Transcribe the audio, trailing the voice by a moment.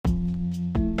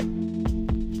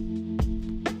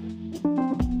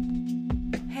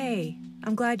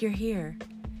I'm glad you're here.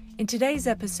 In today's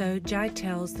episode, Jye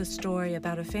tells the story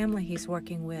about a family he's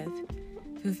working with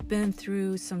who've been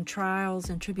through some trials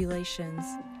and tribulations,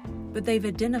 but they've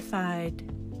identified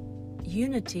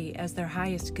unity as their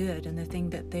highest good and the thing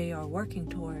that they are working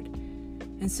toward.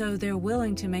 And so they're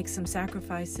willing to make some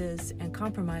sacrifices and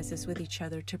compromises with each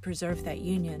other to preserve that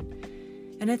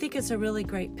union. And I think it's a really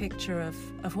great picture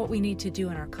of what we need to do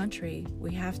in our country.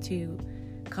 We have to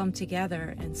come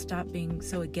together and stop being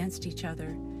so against each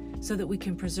other so that we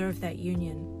can preserve that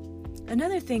union.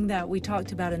 Another thing that we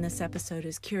talked about in this episode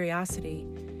is curiosity.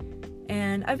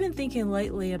 And I've been thinking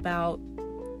lately about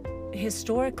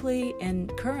historically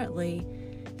and currently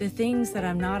the things that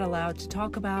I'm not allowed to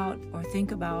talk about or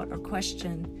think about or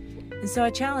question. And so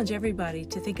I challenge everybody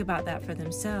to think about that for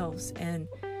themselves and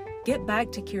get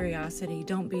back to curiosity.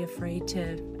 Don't be afraid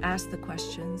to ask the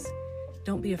questions.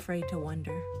 Don't be afraid to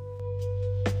wonder.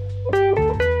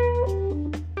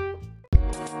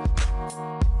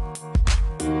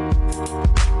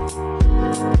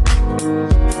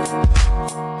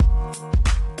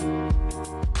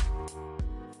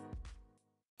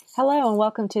 Hello and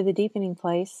welcome to The Deepening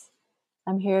Place.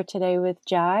 I'm here today with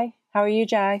Jye. How are you,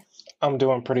 Jye? I'm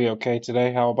doing pretty okay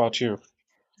today. How about you?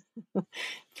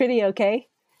 Pretty okay.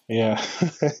 Yeah.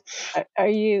 Are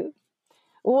you?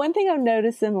 One thing I'm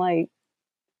noticing,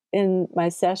 in my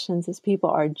sessions, is people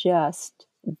are just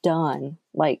done.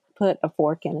 Put a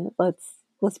fork in it.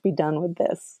 Let's be done with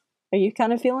this. Are you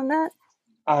kind of feeling that?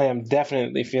 I am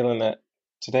definitely feeling that.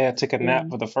 Today I took a nap Yeah.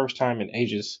 for the first time in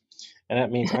ages, and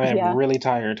that means I am Yeah. really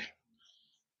tired.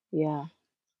 Yeah.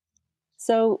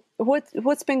 So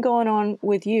what's been going on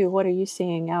with you? What are you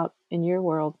seeing out in your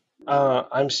world?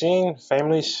 I'm seeing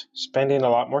families spending a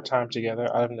lot more time together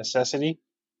out of necessity,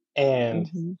 and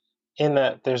Mm-hmm. in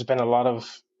that there's been a lot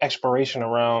of exploration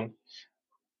around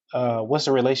what's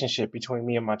the relationship between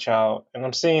me and my child. And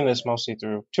I'm seeing this mostly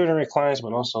through tutoring clients,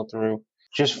 but also through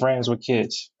just friends with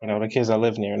kids, the kids I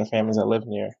live near and the families I live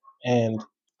near. And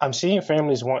I'm seeing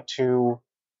families want to,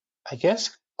 I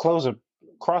guess,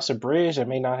 cross a bridge that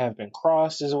may not have been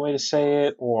crossed is a way to say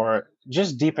it, or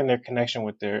just deepen their connection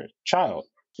with their child.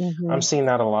 I'm Mm-hmm. seeing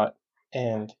that a lot.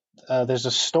 And there's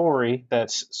a story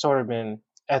that's sort of been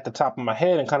at the top of my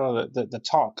head and kind of the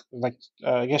talk,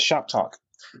 I guess shop talk.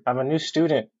 I'm a new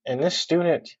student, and this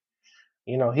student,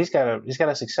 he's got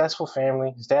a successful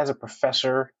family. His dad's a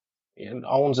professor and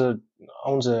owns a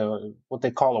what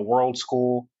they call a world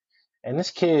school. And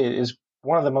this kid is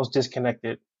one of the most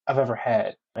disconnected I've ever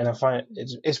had. And I find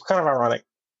it's kind of ironic.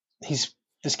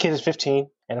 This kid is 15,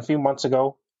 and a few months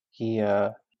ago he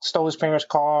stole his parents'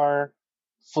 car,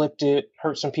 flipped it,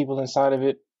 hurt some people inside of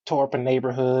it, tore up a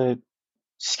neighborhood,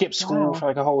 skipped school Wow. for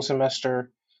like a whole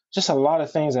semester. Just a lot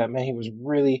of things that meant he was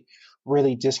really,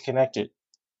 really disconnected.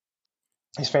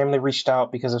 His family reached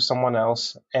out because of someone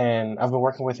else, and I've been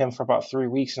working with him for about 3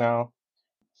 weeks now.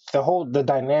 The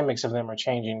dynamics of them are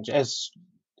changing as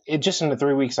it just in the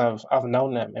 3 weeks I've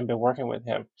known them and been working with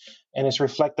him, and it's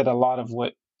reflected a lot of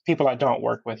what people I don't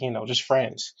work with, just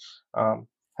friends,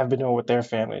 have been doing with their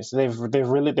families. They're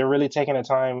really taking the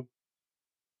time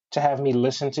to have me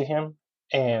listen to him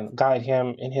and guide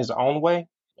him in his own way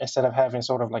instead of having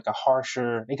sort of like a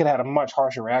harsher. They could have had a much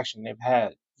harsher reaction they've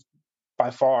had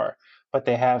by far, but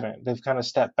they haven't. They've kind of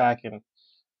stepped back and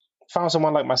found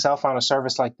someone like myself, found a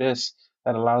service like this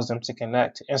that allows them to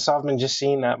connect. And so I've been just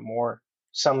seeing that more.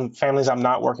 Some families I'm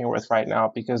not working with right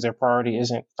now because their priority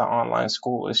isn't the online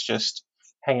school, it's just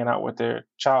hanging out with their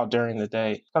child during the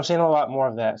day. I'm seeing a lot more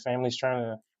of that. Families trying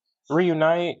to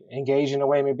reunite, engage in a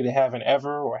way maybe they haven't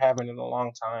ever or haven't in a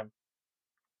long time.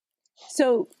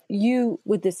 So you,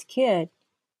 with this kid,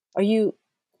 are you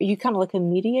kind of like a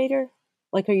mediator?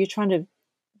 Are you trying to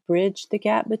bridge the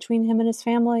gap between him and his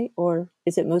family, or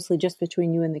is it mostly just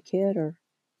between you and the kid? Or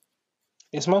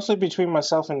It's mostly between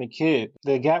myself and the kid.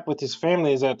 The gap with his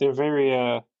family is that they're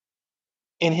very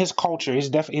in his culture.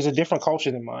 He's a different culture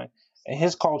than mine. In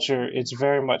his culture, it's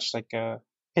very much like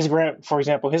for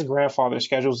example, his grandfather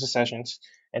schedules the sessions,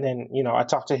 and then I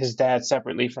talked to his dad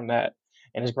separately from that,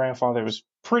 and his grandfather was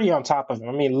pretty on top of him.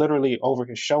 I mean, literally over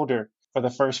his shoulder for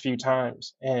the first few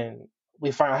times, and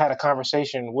we finally had a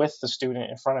conversation with the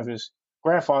student in front of his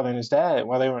grandfather and his dad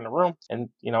while they were in the room, and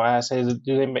I asked, "Hey,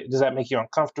 does that make you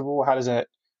uncomfortable? How does that?"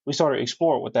 We sort of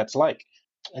explore what that's like,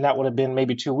 and that would have been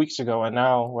maybe 2 weeks ago, and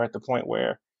now we're at the point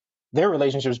where their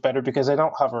relationship is better because they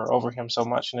don't hover over him so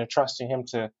much and they're trusting him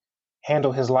to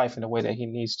handle his life in the way that he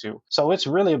needs to. So it's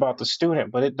really about the student,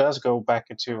 but it does go back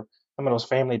into some of those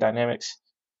family dynamics.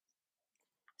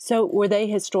 so were they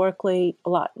historically a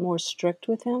lot more strict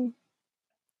with him?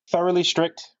 Thoroughly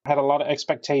strict, had a lot of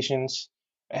expectations,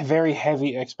 very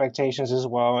heavy expectations as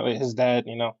well. His dad,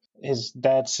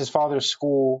 his father's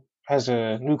school has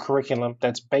a new curriculum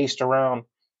that's based around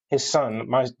his son,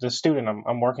 the student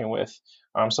I'm working with.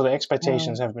 So the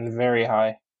expectations Oh, have been very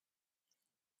high.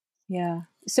 yeah.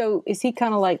 So is he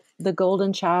kind of like the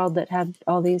golden child that had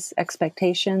all these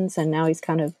expectations and now he's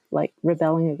kind of like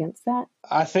rebelling against that?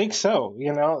 I think so.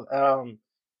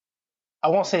 I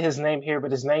won't say his name here,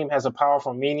 but his name has a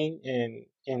powerful meaning in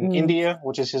Mm. India,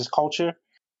 which is his culture,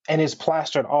 and it's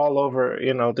plastered all over.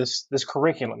 This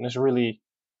curriculum, this really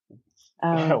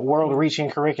Oh, yeah.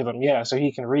 world-reaching curriculum. Yeah, so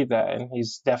he can read that, and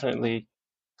he's definitely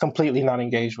completely not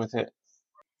engaged with it.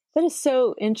 That is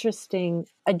so interesting.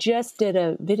 I just did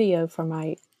a video for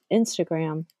my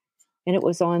Instagram, and it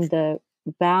was on the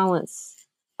balance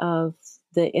of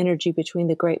the energy between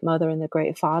the great mother and the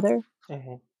great father,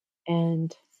 Hmm.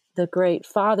 and the great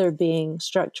father being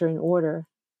structure and order,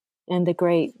 and the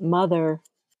great mother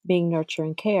being nurture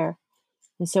and care.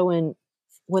 And so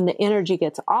when the energy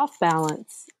gets off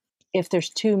balance, if there's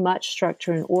too much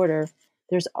structure and order,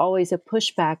 there's always a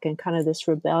pushback and kind of this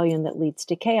rebellion that leads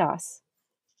to chaos.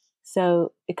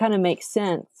 So it kind of makes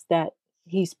sense that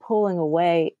he's pulling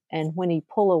away, and when you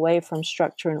pull away from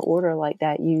structure and order like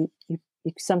that, you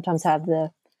sometimes have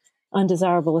the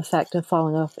undesirable effect of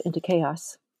falling off into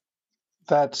chaos.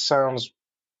 That sounds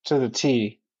to the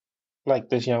T like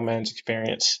this young man's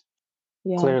experience.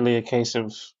 Yeah. Clearly a case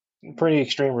of pretty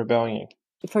extreme rebellion.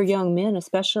 For young men,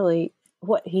 especially,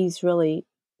 what he's really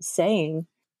saying,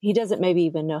 he doesn't maybe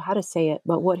even know how to say it,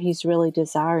 but what he's really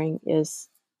desiring is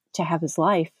to have his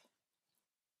life.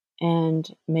 And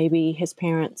maybe his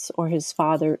parents or his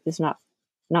father is not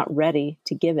ready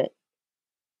to give it.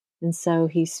 And so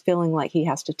he's feeling like he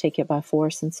has to take it by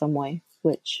force in some way,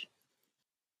 which,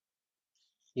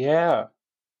 Yeah.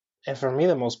 And for me,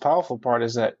 the most powerful part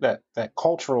is that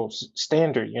cultural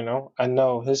standard. I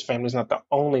know his family's not the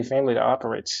only family that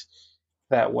operates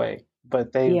that way,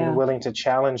 but they've been yeah. willing to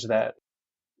challenge that.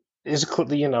 It's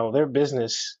their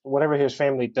business, whatever his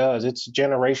family does, it's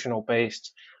generational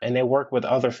based, and they work with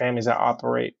other families that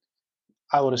operate,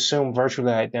 I would assume,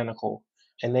 virtually identical,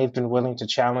 and they've been willing to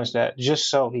challenge that just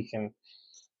so he can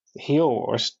heal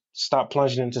or stop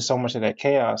plunging into so much of that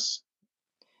chaos.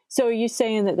 So are you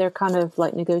saying that they're kind of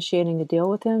like negotiating a deal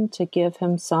with him to give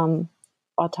him some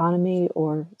autonomy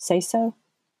or say so?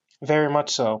 Very much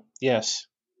so, yes,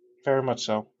 very much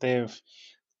so. They've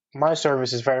My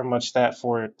service is very much that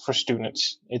for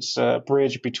students. It's a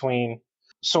bridge between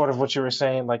sort of what you were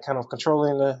saying, like kind of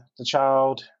controlling the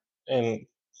child and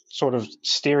sort of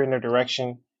steering their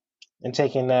direction, and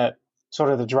taking that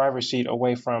sort of the driver's seat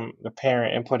away from the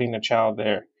parent and putting the child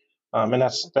there. And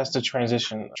that's the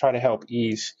transition. Try to help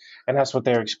ease, and that's what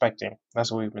they're expecting.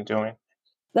 That's what we've been doing.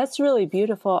 That's really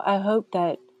beautiful. I hope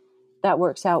that that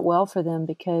works out well for them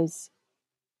because,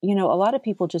 a lot of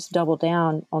people just double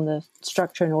down on the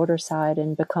structure and order side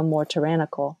and become more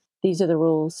tyrannical. These are the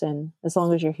rules, and as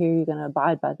long as you're here, you're going to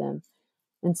abide by them.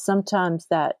 And sometimes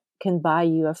that can buy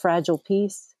you a fragile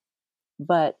peace,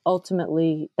 but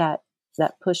ultimately that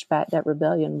pushback, that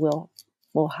rebellion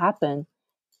will happen.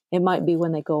 It might be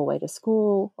when they go away to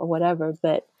school or whatever,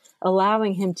 but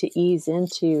allowing him to ease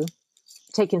into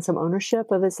taking some ownership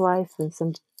of his life and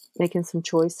some making some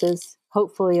choices.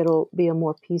 Hopefully it'll be a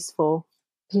more peaceful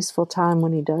time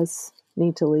when he does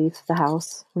need to leave the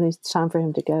house, when it's time for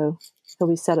him to go. He'll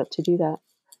be set up to do that.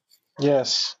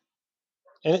 Yes,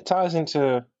 and it ties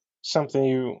into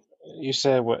something you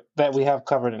said what that we have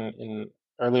covered in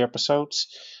earlier episodes.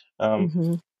 Um,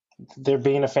 Mm-hmm. there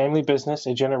being a family business,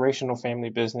 a generational family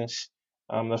business.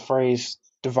 The phrase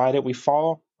 "divided we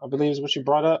fall," I believe, is what you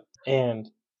brought up, and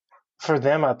for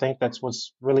them, I think that's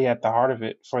what's really at the heart of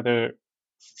it.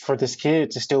 For this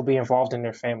kid to still be involved in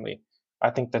their family,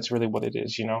 I think that's really what it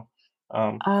is.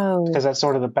 Um, Oh, because that's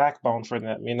sort of the backbone for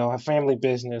them. A family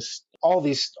business, all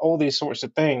these sorts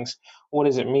of things. What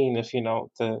does it mean if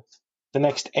the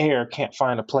next heir can't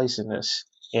find a place in this?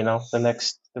 The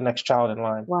next child in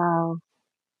line. wow.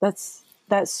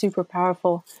 That's super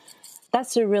powerful.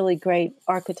 That's a really great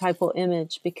archetypal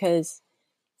image because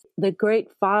the great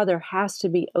father has to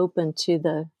be open to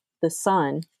the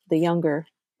son, the younger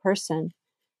person.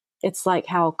 It's like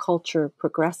how culture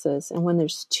progresses, and when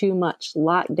there's too much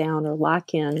lockdown or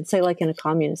lock in, say like in a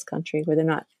communist country where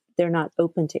they're not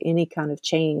open to any kind of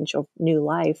change or new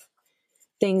life,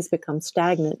 things become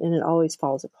stagnant and it always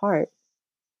falls apart.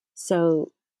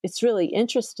 So it's really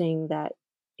interesting that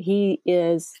he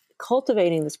is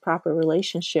cultivating this proper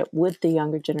relationship with the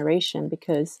younger generation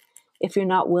because if you're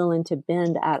not willing to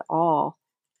bend at all,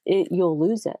 you'll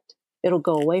lose it. It'll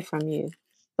go away from you.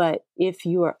 But if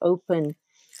you are open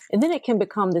And then it can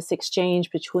become this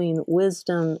exchange between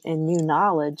wisdom and new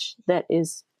knowledge that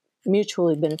is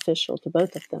mutually beneficial to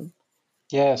both of them.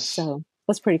 Yes. So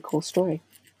that's a pretty cool story.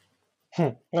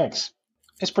 Thanks.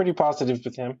 It's pretty positive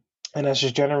with him. And that's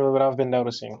just generally what I've been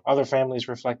noticing. Other families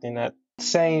reflecting that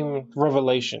same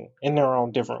revelation in their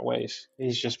own different ways.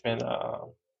 He's just been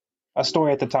a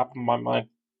story at the top of my mind.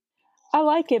 I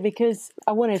like it because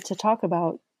I wanted to talk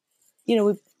about,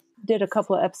 we did a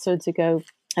couple of episodes ago,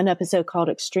 an episode called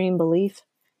Extreme Belief.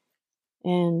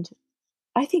 And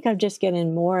I think I'm just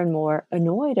getting more and more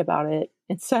annoyed about it.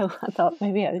 And so I thought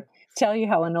maybe I'd tell you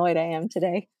how annoyed I am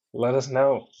today. Let us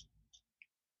know.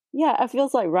 Yeah, it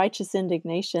feels like righteous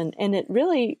indignation. And it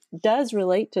really does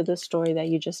relate to the story that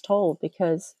you just told,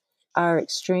 because our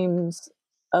extremes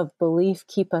of belief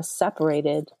keep us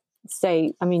separated.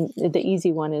 The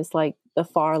easy one is like the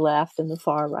far left and the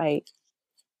far right.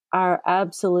 Our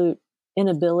absolute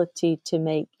inability to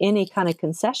make any kind of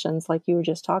concessions, like you were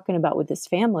just talking about with this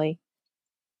family,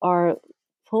 are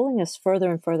pulling us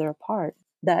further and further apart.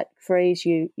 That phrase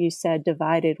you said,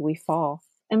 divided we fall.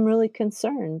 I'm really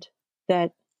concerned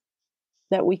that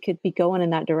we could be going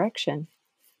in that direction.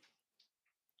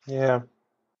 Yeah.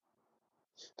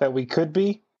 That we could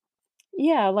be?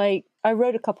 Yeah, like I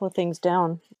wrote a couple of things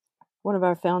down. One of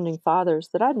our founding fathers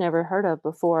that I'd never heard of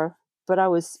before, but I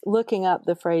was looking up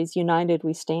the phrase "United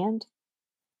we stand,"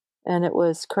 and it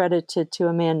was credited to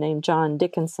a man named John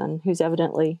Dickinson, who's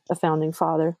evidently a founding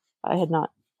father. I had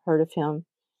not heard of him,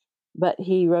 but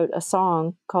he wrote a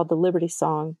song called the Liberty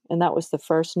Song, and that was the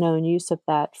first known use of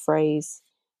that phrase,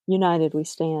 "United we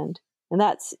stand." And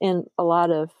that's in a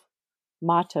lot of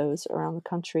mottos around the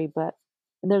country, but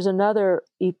there's another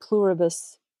 "E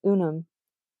pluribus unum,"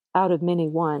 out of many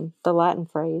one, the Latin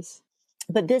phrase.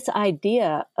 But this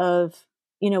idea of,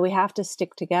 we have to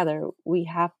stick together.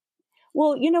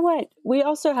 Well, you know what? We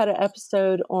also had an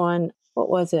episode on, what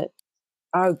was it?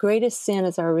 Our greatest sin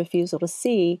is our refusal to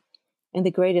see, and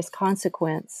the greatest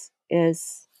consequence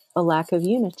is a lack of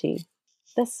unity.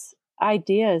 This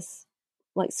idea is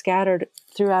like scattered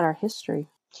throughout our history.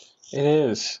 It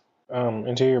is.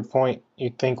 And to your point, you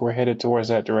think we're headed towards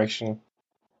that direction.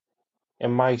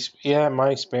 In my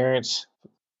experience,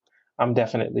 I'm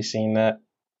definitely seeing that.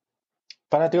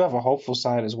 But I do have a hopeful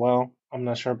side as well. I'm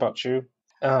not sure about you.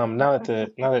 Now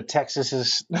that Texas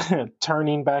is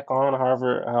turning back on,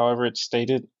 however it's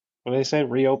stated, what they say,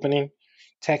 reopening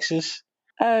Texas.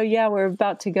 Oh yeah, we're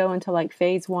about to go into like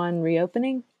phase 1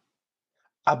 reopening.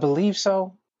 I believe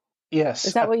so. Yes.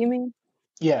 Is that what you mean?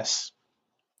 Yes.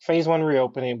 Phase 1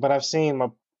 reopening. But I've seen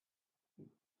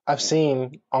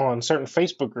on certain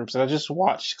Facebook groups that I just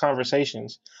watched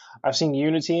conversations. I've seen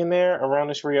unity in there around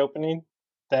this reopening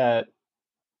that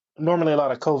normally a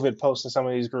lot of COVID posts in some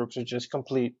of these groups are just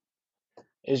complete.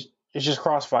 It's just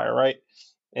crossfire, right?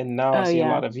 And now I Oh see a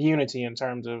yeah. lot of unity in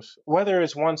terms of whether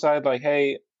it's one side like,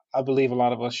 hey, I believe a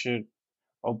lot of us should,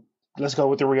 oh, let's go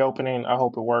with the reopening. I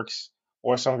hope it works.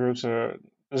 Or some groups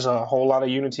there's a whole lot of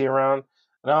unity around.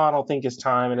 No, I don't think it's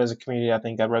time. And as a community, I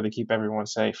think I'd rather keep everyone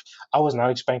safe. I was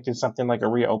not expecting something like a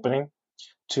reopening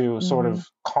to sort Mm-hmm. of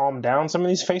calm down some of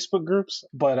these Facebook groups,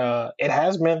 but it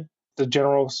has been. The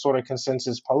general sort of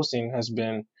consensus posting has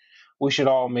been we should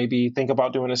all maybe think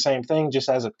about doing the same thing just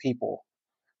as a people.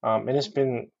 And it's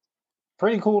been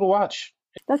pretty cool to watch.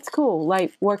 That's cool.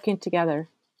 Like working together.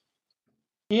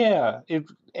 Yeah,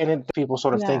 people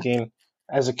sort of Yeah. thinking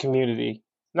as a community,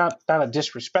 not a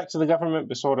disrespect to the government,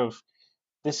 but sort of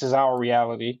this is our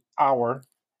reality,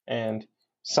 and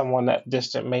someone that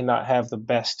distant may not have the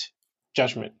best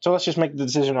judgment. So let's just make the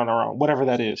decision on our own, whatever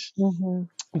that is. Mm-hmm.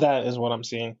 That is what I'm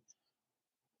seeing.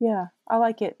 Yeah, I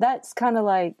like it. That's kind of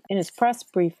like in his press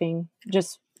briefing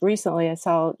just recently, I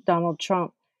saw Donald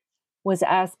Trump was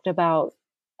asked about,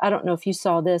 I don't know if you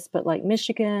saw this, but like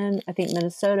Michigan, I think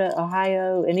Minnesota,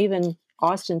 Ohio, and even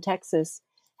Austin, Texas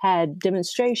had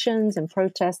demonstrations and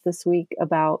protests this week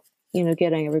about,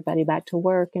 getting everybody back to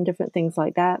work and different things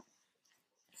like that.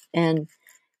 And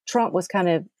Trump was kind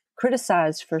of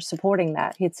criticized for supporting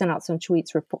that. He had sent out some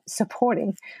tweets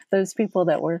supporting those people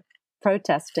that were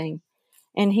protesting.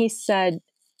 And he said,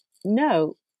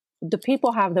 no, the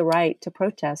people have the right to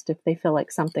protest if they feel like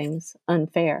something's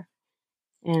unfair.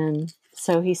 And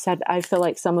so he said, I feel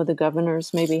like some of the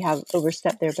governors maybe have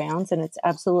overstepped their bounds, and it's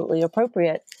absolutely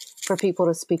appropriate for people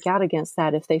to speak out against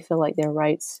that if they feel like their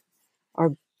rights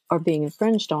are being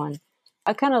infringed on.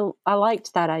 I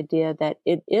liked that idea that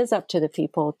it is up to the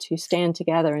people to stand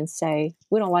together and say,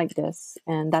 we don't like this,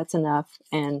 and that's enough.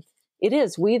 And it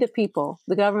is we the people,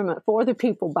 the government for the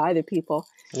people, by the people.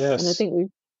 Yes. And I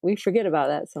think we forget about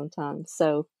that sometimes.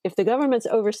 So if the government's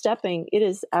overstepping, it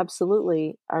is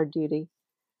absolutely our duty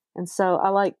And so I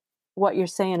like what you're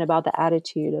saying about the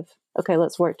attitude of, okay,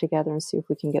 let's work together and see if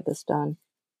we can get this done.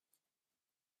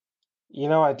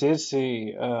 I did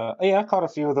see. Yeah, I caught a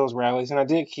few of those rallies, and I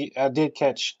did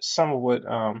catch some of what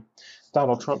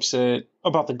Donald Trump said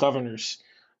about the governors.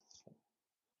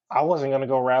 I wasn't gonna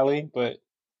go rally, but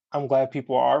I'm glad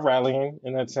people are rallying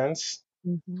in that sense.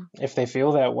 Mm-hmm. If they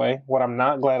feel that way. What I'm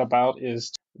not glad about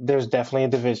is there's definitely a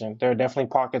division. There are definitely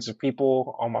pockets of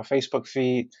people on my Facebook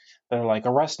feed that are like,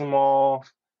 arrest them all.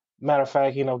 Matter of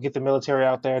fact, get the military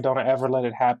out there. Don't ever let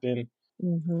it happen.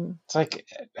 Mm-hmm. It's like,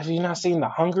 have you not seen the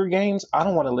Hunger Games? I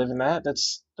don't want to live in that.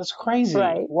 That's crazy.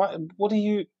 Right. What do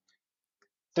you?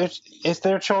 It's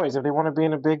their choice. If they want to be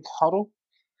in a big huddle,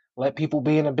 let people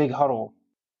be in a big huddle.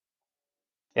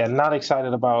 Yeah, not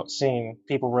excited about seeing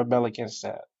people rebel against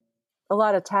that. A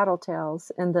lot of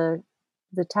tattletales, and the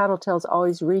tattletales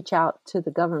always reach out to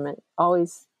the government,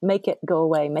 always make it go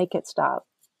away, make it stop,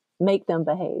 make them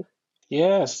behave.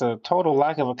 Yeah, it's a total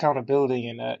lack of accountability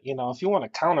in that. If you want to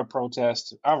counter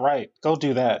protest, all right, go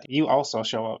do that. You also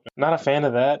show up. Not a fan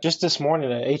of that. Just this morning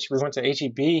we went to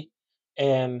HEB,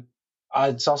 and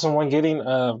I saw someone getting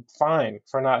a fine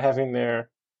for not having their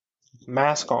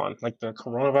mask on, like the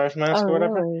coronavirus Oh, mask or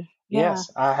whatever. really? Yeah.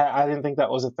 Yes, I didn't think that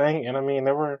was a thing, and I mean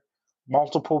there were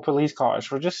multiple police cars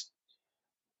for just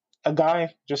a guy,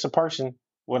 just a person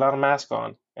without a mask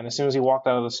on, and as soon as he walked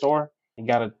out of the store, he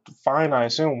got a fine, I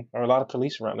assume, or a lot of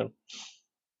police around him.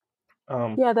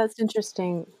 Yeah, that's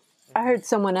interesting. I heard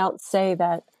someone else say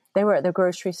that they were at the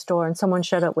grocery store and someone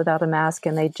showed up without a mask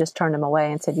and they just turned him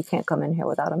away and said, you can't come in here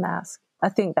without a mask. I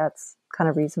think that's kind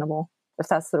of reasonable if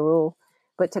that's the rule.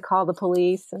 But to call the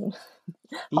police and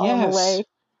haul him Yes, away,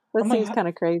 that I'm like, seems kind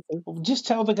of crazy. just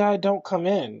tell the guy don't come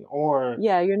in, or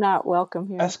Yeah, you're not welcome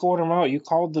here. escort him out. You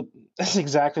called the. That's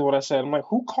exactly what I said. I'm like,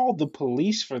 who called the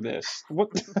police for this? What?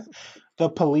 The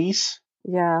police?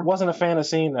 Yeah, Wasn't a fan of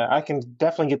seeing that. I can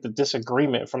definitely get the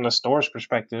disagreement from the store's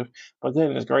perspective, but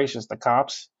goodness gracious, the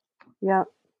cops. yeah.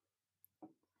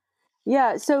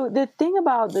 Yeah, so the thing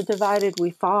about the divided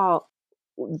we fall,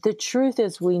 the truth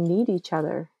is we need each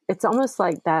other. It's almost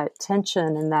like that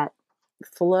tension and that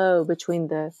flow between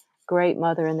the great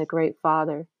mother and the great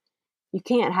father. You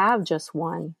can't have just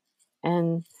one.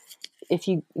 And if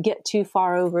you get too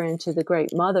far over into the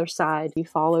great mother side, you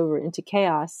fall over into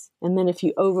chaos. And then if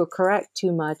you overcorrect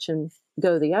too much and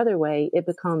go the other way, it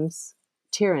becomes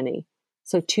tyranny.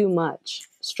 So too much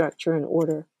structure and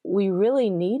order. We really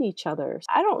need each other.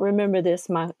 I don't remember this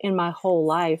in my whole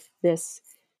life, this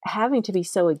having to be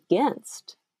so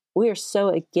against. We are so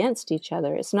against each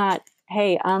other. It's not,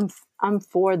 hey, I'm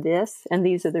for this and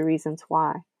these are the reasons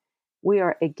why. We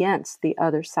are against the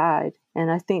other side. And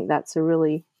I think that's a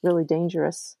really, really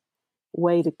dangerous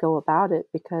way to go about it,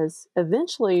 because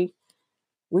eventually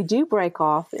we do break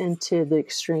off into the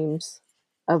extremes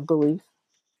of belief.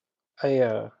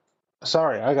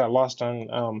 Sorry, I got lost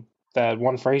on that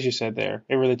one phrase you said there.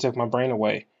 It really took my brain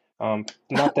away. Not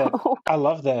that I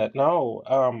love that. No,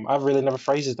 I've really never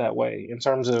phrased it that way in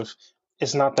terms of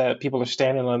it's not that people are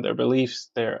standing on their beliefs,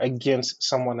 they're against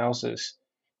someone else's.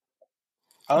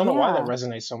 I don't know why that Yeah,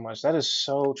 resonates so much. That is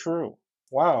so true.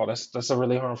 Wow, that's a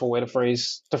really harmful way to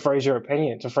phrase your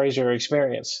opinion, to phrase your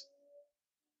experience.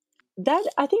 that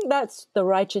I think that's the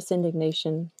righteous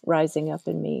indignation rising up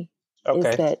in me, is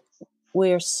Okay. that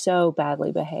we're so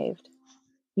badly behaved.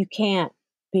 You can't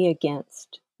be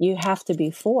against. You have to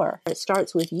be for. It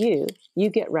starts with you. You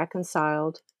get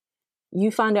reconciled.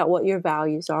 You find out what your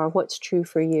values are, what's true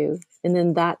for you, and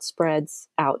then that spreads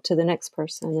out to the next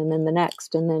person and then the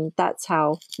next, and then that's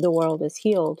how the world is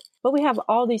healed. But we have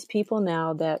all these people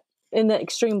now that in the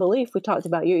extreme belief we talked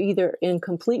about, you're either in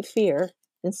complete fear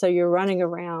and so you're running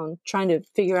around trying to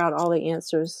figure out all the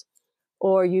answers,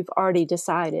 or you've already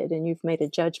decided and you've made a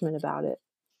judgment about it.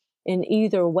 In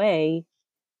either way,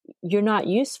 you're not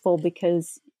useful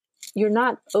because you're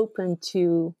not open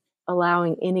to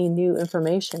allowing any new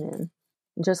information in.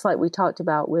 Just like we talked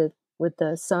about with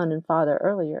the son and father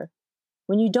earlier.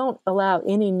 When you don't allow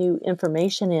any new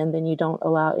information in, then you don't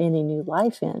allow any new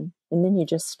life in. And then you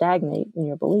just stagnate in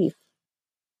your belief.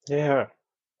 Yeah.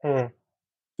 Hmm.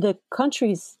 The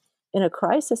country's in a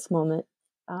crisis moment.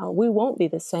 We won't be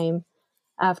the same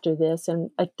after this.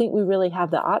 And I think we really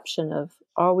have the option of,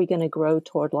 are we going to grow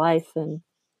toward life and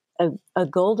a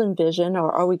golden vision,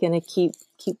 or are we going to keep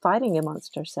fighting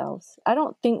amongst ourselves? I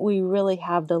don't think we really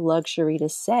have the luxury to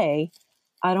say,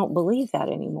 I don't believe that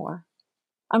anymore.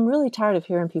 I'm really tired of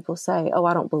hearing people say, oh,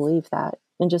 I don't believe that,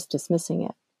 and just dismissing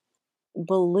it.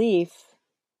 Belief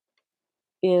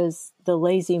is the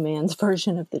lazy man's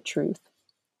version of the truth.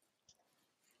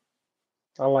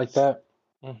 I like that.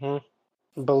 Hmm.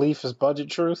 Belief is budget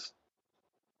truth.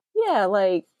 Yeah,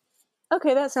 like,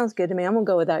 okay, that sounds good to me. I'm going to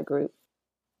go with that group.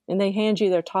 And they hand you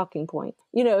their talking point.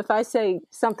 If I say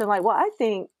something like, well, I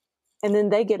think, and then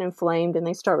they get inflamed and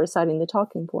they start reciting the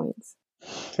talking points.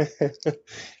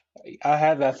 I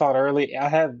had that thought early. I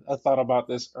had a thought about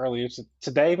this earlier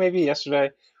today, maybe yesterday,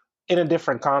 in a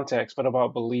different context, but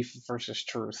about belief versus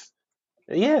truth.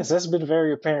 Yes, that's been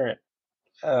very apparent.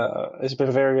 It's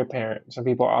been very apparent. Some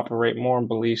people operate more in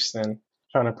beliefs than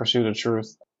trying to pursue the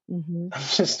truth. Mm-hmm.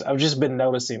 I've just been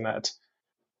noticing that.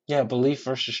 Yeah, belief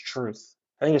versus truth.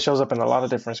 I think it shows up in a lot of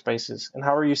different spaces. And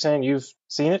how are you saying you've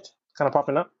seen it kind of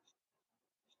popping up?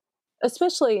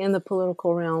 Especially in the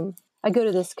political realm. I go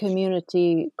to this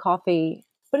community coffee,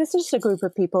 but it's just a group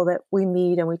of people that we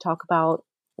meet and we talk about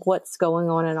what's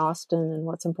going on in Austin and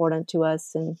what's important to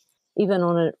us, and even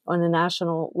on a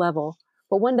national level.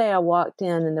 But one day I walked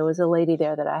in and there was a lady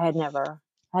there that I had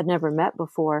never met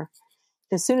before.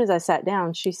 As soon as I sat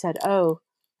down, she said, "Oh,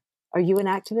 are you an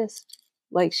activist?"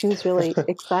 Like, she was really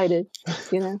excited,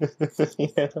 you know?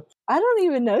 Yeah. I don't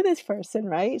even know this person,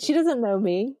 right? She doesn't know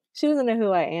me. She doesn't know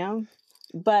who I am.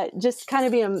 But just kind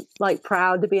of being like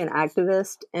proud to be an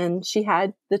activist, and she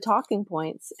had the talking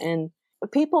points, and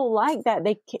people like that.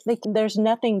 There's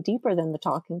nothing deeper than the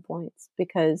talking points,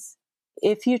 because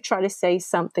if you try to say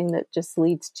something that just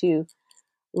leads to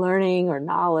learning or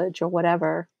knowledge or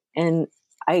whatever, and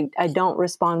I don't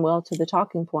respond well to the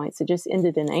talking points, it just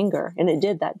ended in anger, and it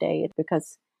did that day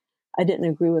because I didn't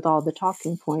agree with all the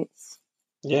talking points.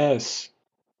 Yes.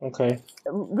 Okay.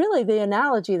 Really, the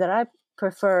analogy that I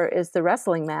prefer is the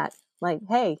wrestling mat. Like,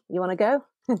 hey, you want to go?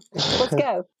 Let's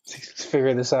go. Let's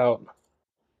figure this out.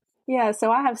 Yeah,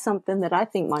 so I have something that I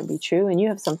think might be true, and you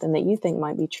have something that you think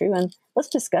might be true, and let's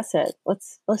discuss it.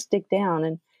 Let's dig down,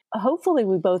 and hopefully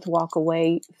we both walk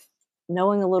away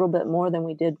knowing a little bit more than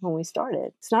we did when we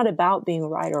started. It's not about being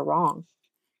right or wrong.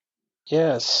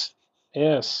 Yes.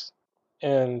 Yes.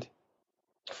 And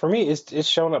for me, it's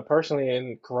shown up personally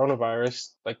in coronavirus.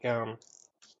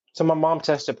 So my mom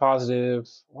tested positive,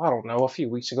 well, I don't know, a few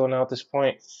weeks ago now at this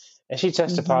point, and she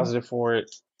tested Mm-hmm. positive for it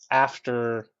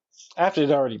after after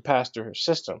it already passed through her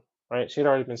system, right? She'd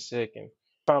already been sick and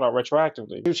found out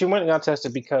retroactively. She went and got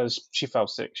tested because she felt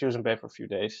sick. She was in bed for a few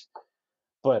days.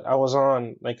 But I was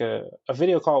on like a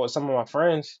video call with some of my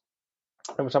friends,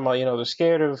 and we're talking about, they're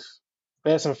scared of,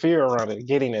 they had some fear around it,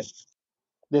 getting it.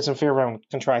 There's some fear around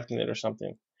contracting it or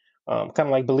something. Kind of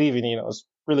like believing, it's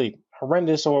really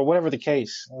horrendous or whatever the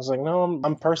case. I was like, no,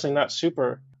 I'm personally not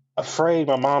super afraid.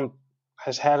 My mom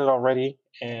has had it already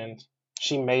and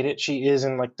she made it. She is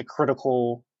in like the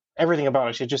critical, everything about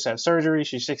it. She just had surgery.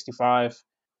 She's 65. I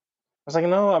was like,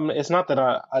 no, it's not that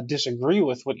I disagree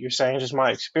with what you're saying. Just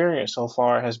my experience so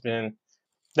far has been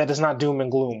that it's not doom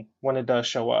and gloom when it does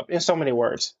show up in so many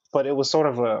words. But it was sort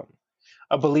of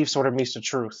a belief sort of meets the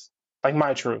truth, like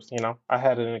my truth. I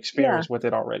had an Yeah. experience with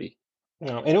it already.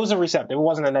 And it was a receptive. It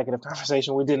wasn't a negative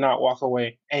conversation. We did not walk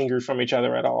away angry from each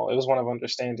other at all. It was one of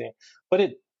understanding. But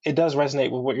it does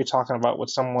resonate with what you're talking about, with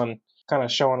someone kind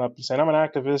of showing up and saying, "I'm an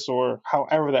activist," or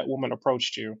however that woman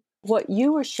approached you. What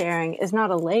you were sharing is not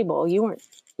a label. You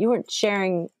weren't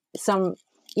sharing some,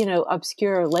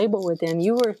 obscure label with them.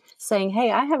 You were saying,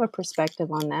 "Hey, I have a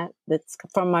perspective on that's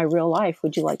from my real life.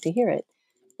 Would you like to hear it?"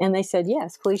 And they said,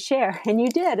 "Yes, please share." And you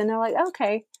did. And they're like,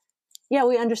 "Okay, yeah,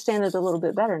 we understand it a little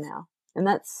bit better now." And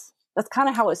that's kind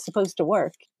of how it's supposed to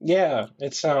work. Yeah,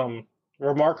 it's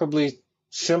remarkably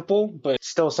simple, but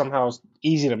still somehow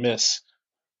easy to miss.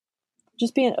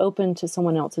 Just being open to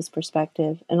someone else's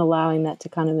perspective and allowing that to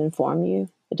kind of inform you.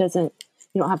 You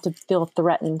don't have to feel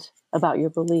threatened about your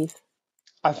belief.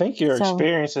 I think your So,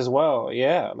 experience as well.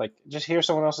 Yeah, like just hear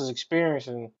someone else's experience,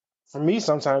 and for me,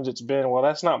 sometimes it's been, well,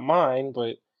 that's not mine,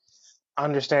 but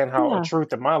understand how a yeah.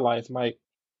 truth in my life might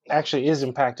actually is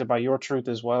impacted by your truth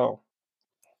as well.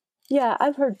 Yeah,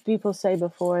 I've heard people say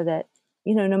before that,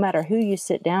 no matter who you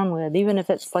sit down with, even if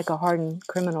it's like a hardened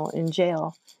criminal in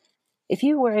jail, if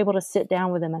you were able to sit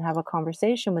down with them and have a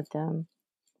conversation with them,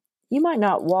 you might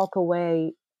not walk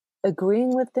away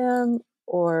agreeing with them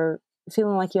or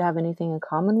feeling like you have anything in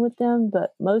common with them,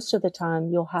 but most of the time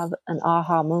you'll have an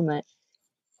aha moment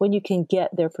when you can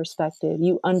get their perspective.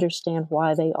 You understand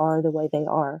why they are the way they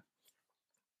are.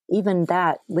 Even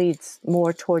that leads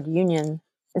more toward union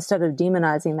instead of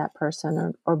demonizing that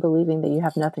person or believing that you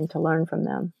have nothing to learn from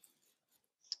them.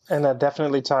 And that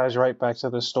definitely ties right back to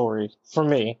the story for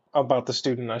me about the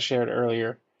student I shared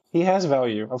earlier. He has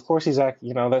value. Of course,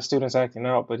 that student's acting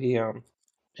out, but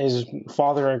his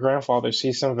father and grandfather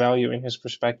see some value in his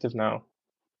perspective now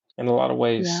in a lot of Yeah.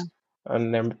 ways,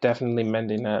 and they're definitely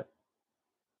mending that.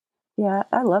 Yeah,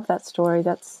 I love that story.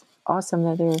 awesome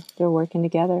that they're working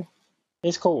together.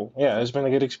 It's cool. Yeah, it's been a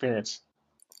good experience.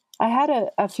 I had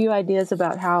a few ideas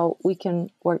about how we can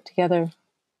work together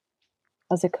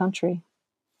as a country.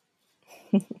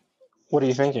 What are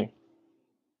you thinking?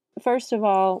 First of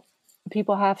all,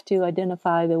 people have to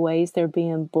identify the ways they're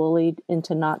being bullied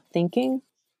into not thinking.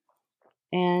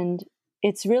 And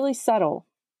it's really subtle.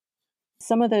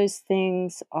 Some of those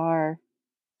things are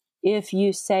if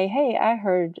you say, hey, I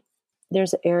heard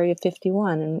there's Area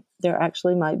 51 and there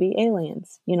actually might be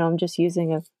aliens. I'm just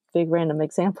using a big random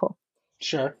example.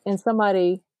 Sure. And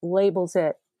somebody labels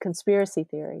it conspiracy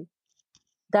theory.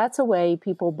 That's a way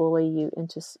people bully you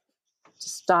into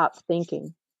stop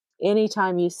thinking.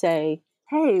 Anytime you say,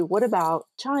 hey, what about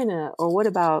China? Or what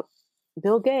about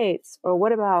Bill Gates? Or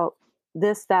what about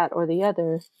this, that, or the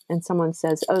other? And someone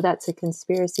says, oh, that's a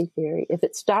conspiracy theory. If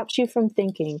it stops you from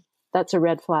thinking, that's a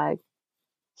red flag.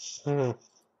 Mm.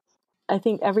 I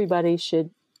think everybody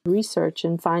should research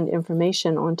and find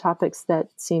information on topics that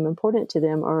seem important to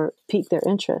them or pique their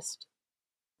interest.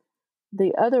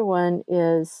 The other one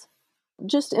is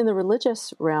just in the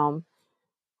religious realm.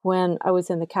 When I was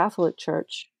in the Catholic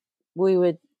Church, we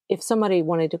would, if somebody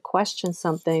wanted to question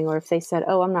something, or if they said,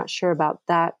 oh, I'm not sure about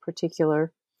that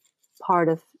particular part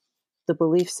of the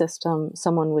belief system,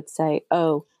 someone would say,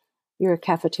 oh, you're a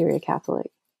cafeteria Catholic.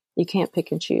 You can't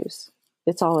pick and choose.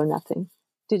 It's all or nothing.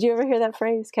 Did you ever hear that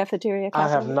phrase, cafeteria Catholic?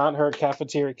 I have not heard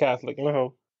cafeteria Catholic.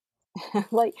 No.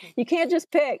 Like, you can't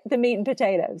just pick the meat and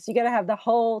potatoes. You got to have the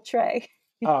whole tray.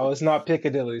 Oh, it's not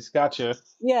Piccadilly's. Gotcha.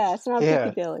 Yeah, it's not Yeah.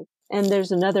 Piccadilly. And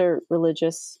there's another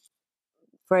religious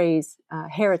phrase,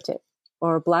 heretic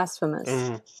or blasphemous.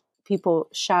 Mm. People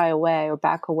shy away or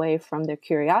back away from their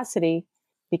curiosity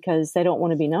because they don't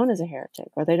want to be known as a heretic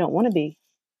or they don't want to be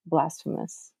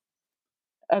blasphemous.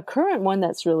 A current one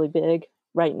that's really big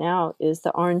right now is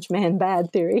the orange man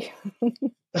bad theory.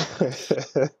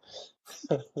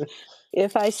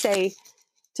 If I say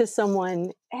to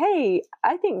someone, hey,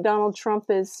 I think Donald Trump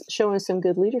is showing some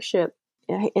good leadership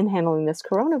in handling this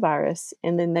coronavirus,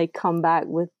 and then they come back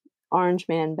with orange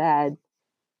man bad,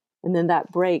 and then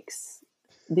that breaks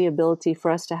the ability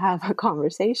for us to have a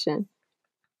conversation.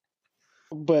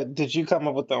 But did you come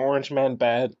up with the orange man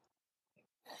bad?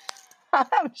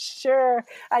 I'm sure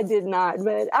I did not,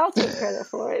 but I'll take credit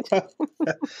for it.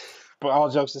 But all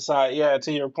jokes aside, yeah,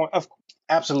 to your point,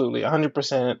 absolutely,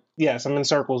 100%. Yes, I'm in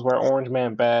circles where orange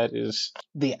man bad is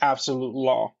the absolute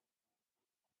law.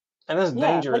 And it's Yeah,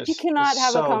 like you dangerous. cannot It's have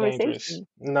a so dangerous. conversation.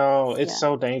 No, it's Yeah.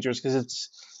 so dangerous because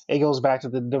it goes back to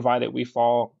the divided we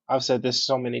fall. I've said this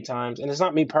so many times, and it's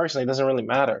not me personally, it doesn't really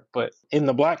matter. But in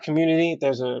the black community,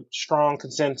 there's a strong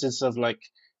consensus of like,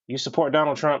 you support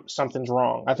Donald Trump, something's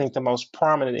wrong. I think the most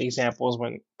prominent example is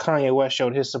when Kanye West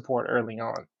showed his support early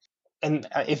on. And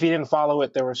if he didn't follow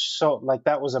it, there was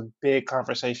that was a big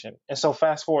conversation. And so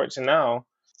fast forward to now,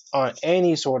 on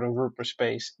any sort of group or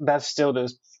space, that's still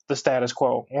the status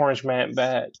quo. Orange man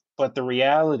bad. But the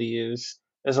reality is,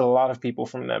 there's a lot of people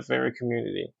from that very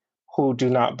community who do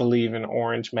not believe in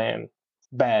orange man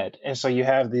bad. And so you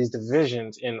have these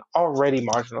divisions in already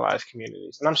marginalized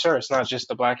communities. And I'm sure it's not just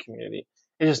the black community.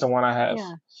 It's just the one I have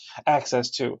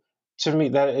access to. To me,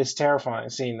 that is terrifying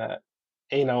seeing that.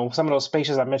 Some of those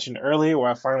spaces I mentioned earlier where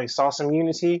I finally saw some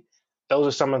unity, those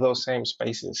are some of those same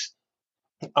spaces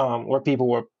where people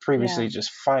were previously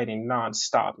just fighting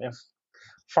nonstop. And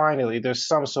finally, there's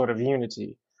some sort of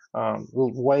unity.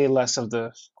 Way less of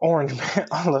the orange man,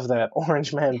 all of that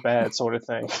orange man bad sort of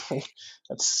thing.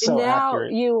 That's so Now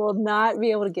accurate. you will not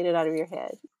be able to get it out of your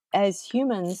head. As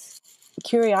humans,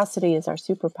 curiosity is our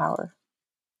superpower.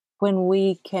 When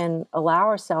we can allow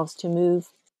ourselves to move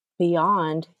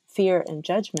beyond fear and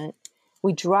judgment,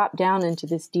 we drop down into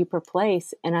this deeper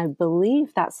place. And I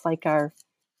believe that's like our,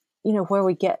 where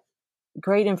we get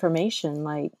great information.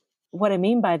 Like, what I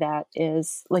mean by that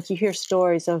is, like, you hear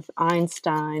stories of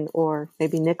Einstein or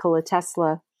maybe Nikola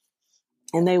Tesla,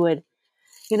 and they would,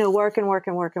 work and work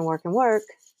and work and work and work.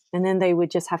 And then they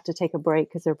would just have to take a break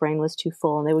because their brain was too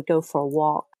full, and they would go for a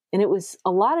walk. And it was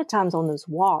a lot of times on those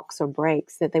walks or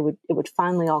breaks that it would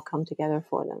finally all come together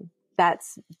for them.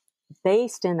 That's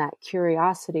based in that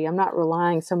curiosity. I'm not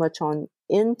relying so much on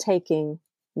intaking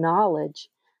knowledge,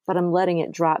 but I'm letting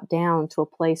it drop down to a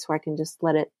place where I can just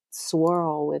let it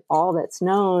swirl with all that's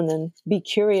known and be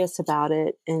curious about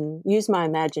it and use my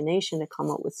imagination to come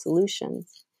up with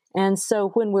solutions. And so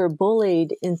when we're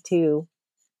bullied into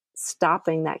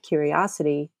stopping that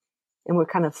curiosity and we're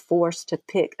kind of forced to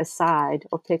pick a side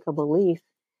or pick a belief,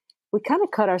 we kind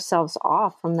of cut ourselves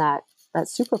off from that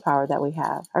superpower that we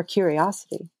have, our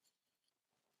curiosity.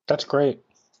 That's great.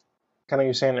 Kind of you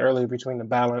were saying earlier between the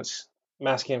balance,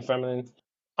 masculine, feminine.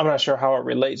 I'm not sure how it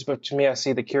relates, but to me, I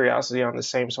see the curiosity on the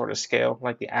same sort of scale,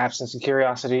 like the absence of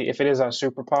curiosity. If it is our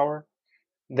superpower,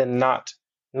 then not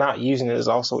using it is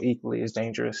also equally as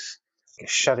dangerous.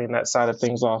 Shutting that side of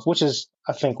things off, which is,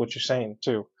 I think, what you're saying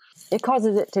too. It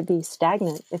causes it to be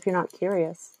stagnant if you're not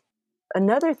curious.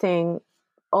 Another thing,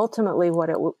 ultimately, what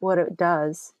it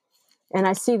does, and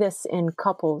I see this in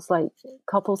couples, like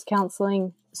couples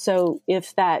counseling. So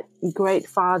if that great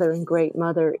father and great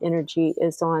mother energy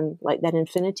is on like that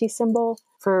infinity symbol,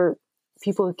 for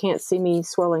people who can't see me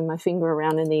swirling my finger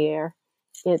around in the air,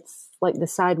 it's like the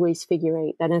sideways figure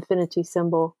eight, that infinity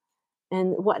symbol.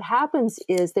 And what happens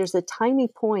is there's a tiny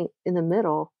point in the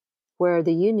middle where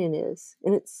the union is.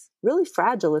 And it's really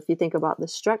fragile if you think about the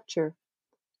structure.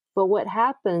 But what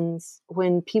happens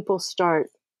when people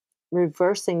start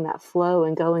reversing that flow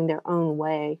and going their own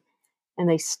way, and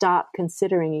they stop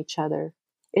considering each other,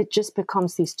 it just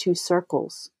becomes these two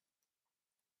circles.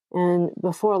 And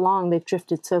before long, they've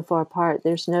drifted so far apart,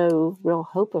 there's no real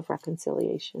hope of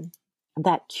reconciliation.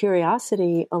 That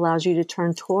curiosity allows you to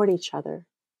turn toward each other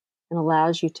and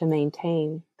allows you to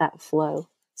maintain that flow.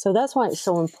 So that's why it's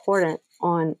so important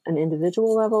on an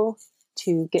individual level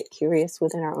to get curious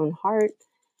within our own heart,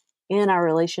 in our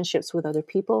relationships with other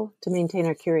people to maintain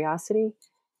our curiosity,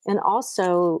 and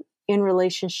also in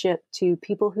relationship to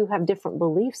people who have different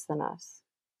beliefs than us.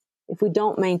 If we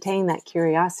don't maintain that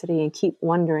curiosity and keep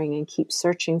wondering and keep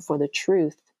searching for the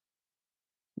truth,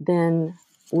 then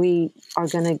we are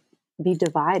going to be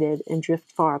divided and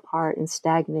drift far apart and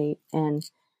stagnate, and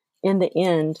in the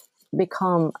end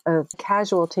become a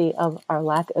casualty of our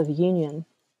lack of union.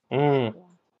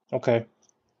 Okay.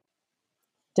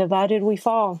 Divided we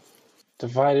fall.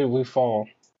 Divided we fall.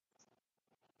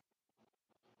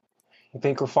 You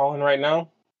think we're falling right now?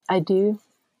 I do.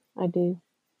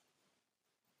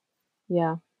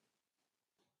 Yeah.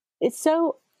 It's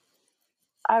so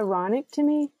ironic to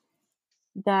me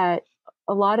that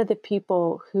a lot of the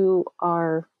people who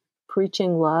are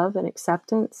preaching love and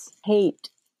acceptance hate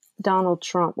Donald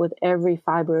Trump with every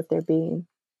fiber of their being.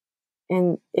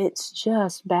 And it's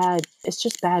just bad. It's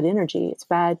just bad energy. It's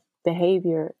bad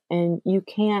behavior. And you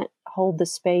can't hold the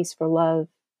space for love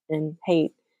and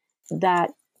hate.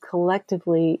 That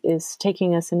collectively is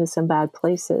taking us into some bad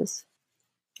places.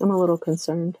 I'm a little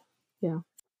concerned. Yeah.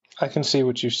 I can see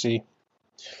what you see.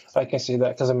 I can see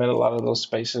that because I'm in a lot of those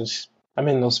spaces. I'm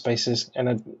in those spaces,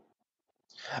 and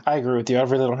I agree with you. I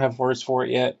really don't have words for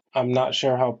it yet. I'm not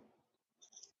sure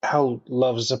how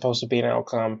love is supposed to be an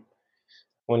outcome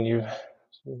when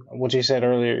what you said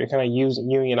earlier, you're kind of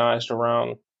unionized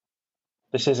around.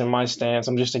 This isn't my stance.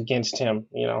 I'm just against him.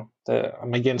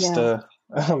 I'm against Yeah.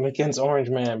 I'm against Orange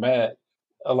Man bad.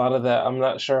 A lot of that, I'm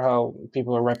not sure how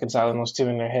people are reconciling those two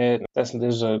in their head.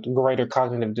 There's a greater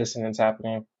cognitive dissonance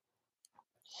happening.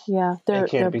 Yeah. It They're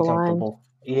can't be blind. comfortable.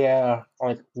 Yeah,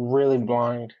 like really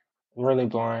blind,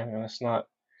 and it's not.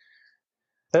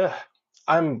 Ugh.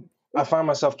 I find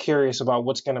myself curious about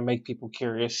what's going to make people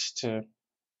curious to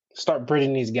start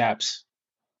bridging these gaps.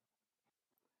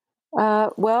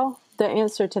 Well, the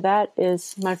answer to that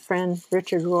is my friend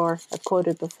Richard Rohr, I've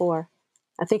quoted before.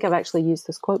 I think I've actually used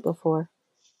this quote before.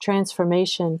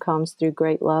 Transformation comes through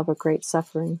great love or great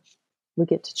suffering. We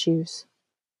get to choose.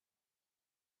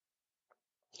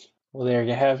 Well, there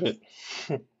you have it.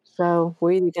 So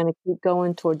we're either going to keep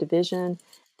going toward division,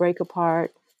 break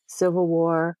apart, civil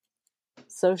war,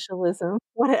 socialism,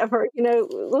 whatever.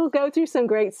 We'll go through some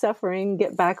great suffering,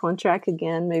 get back on track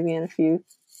again, maybe in a few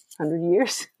 100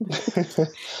 years.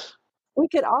 We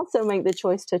could also make the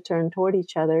choice to turn toward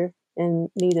each other and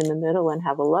meet in the middle and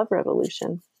have a love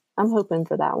revolution. I'm hoping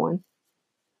for that one.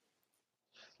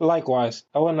 Likewise,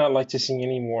 I would not like to see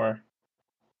any more.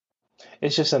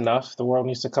 It's just enough. The world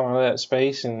needs to come out of that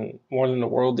space, and more than the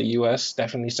world, the U.S.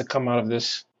 definitely needs to come out of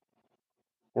this.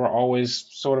 We're always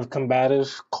sort of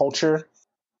combative culture.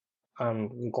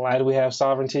 I'm glad we have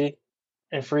sovereignty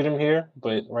and freedom here,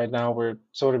 but right now we're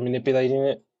sort of manipulating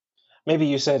it. Maybe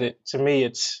you said it. To me,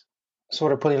 it's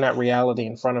sort of putting that reality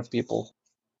in front of people.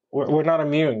 We're not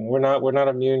immune. We're not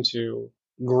immune to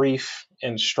grief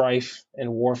and strife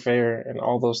and warfare and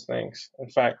all those things. In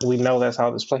fact, we know that's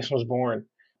how this place was born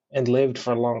and lived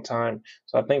for a long time.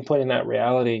 So I think putting that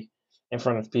reality in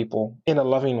front of people in a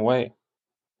loving way.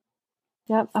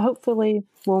 Yep. Hopefully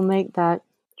we'll make that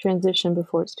transition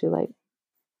before it's too late.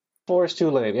 Before it's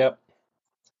too late. Yep.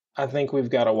 I think we've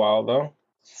got a while though.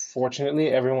 Fortunately,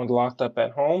 everyone's locked up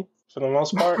at home for the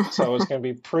most part, so it's going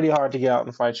to be pretty hard to get out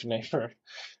and fight your neighbor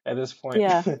at this point.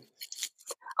 Yeah.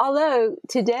 Although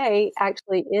today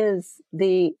actually is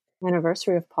the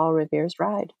anniversary of Paul Revere's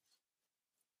ride.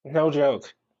 No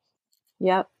joke.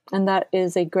 Yep. And that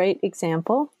is a great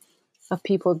example of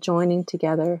people joining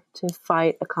together to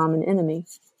fight a common enemy.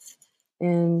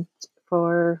 And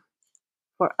for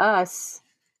us,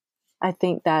 I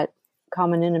think that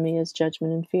common enemy is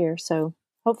judgment and fear. So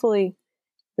hopefully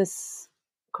this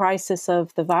crisis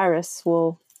of the virus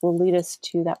will lead us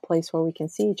to that place where we can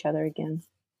see each other again.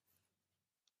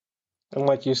 And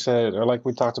like you said, or like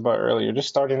we talked about earlier, just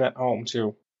starting at home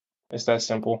too. It's that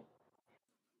simple.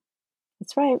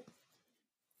 That's right.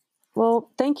 Well,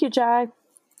 thank you, Jye.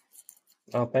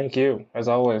 Oh, thank you, as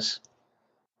always.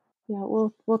 Yeah,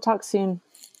 we'll talk soon.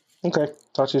 Okay,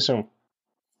 talk to you soon.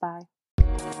 Bye.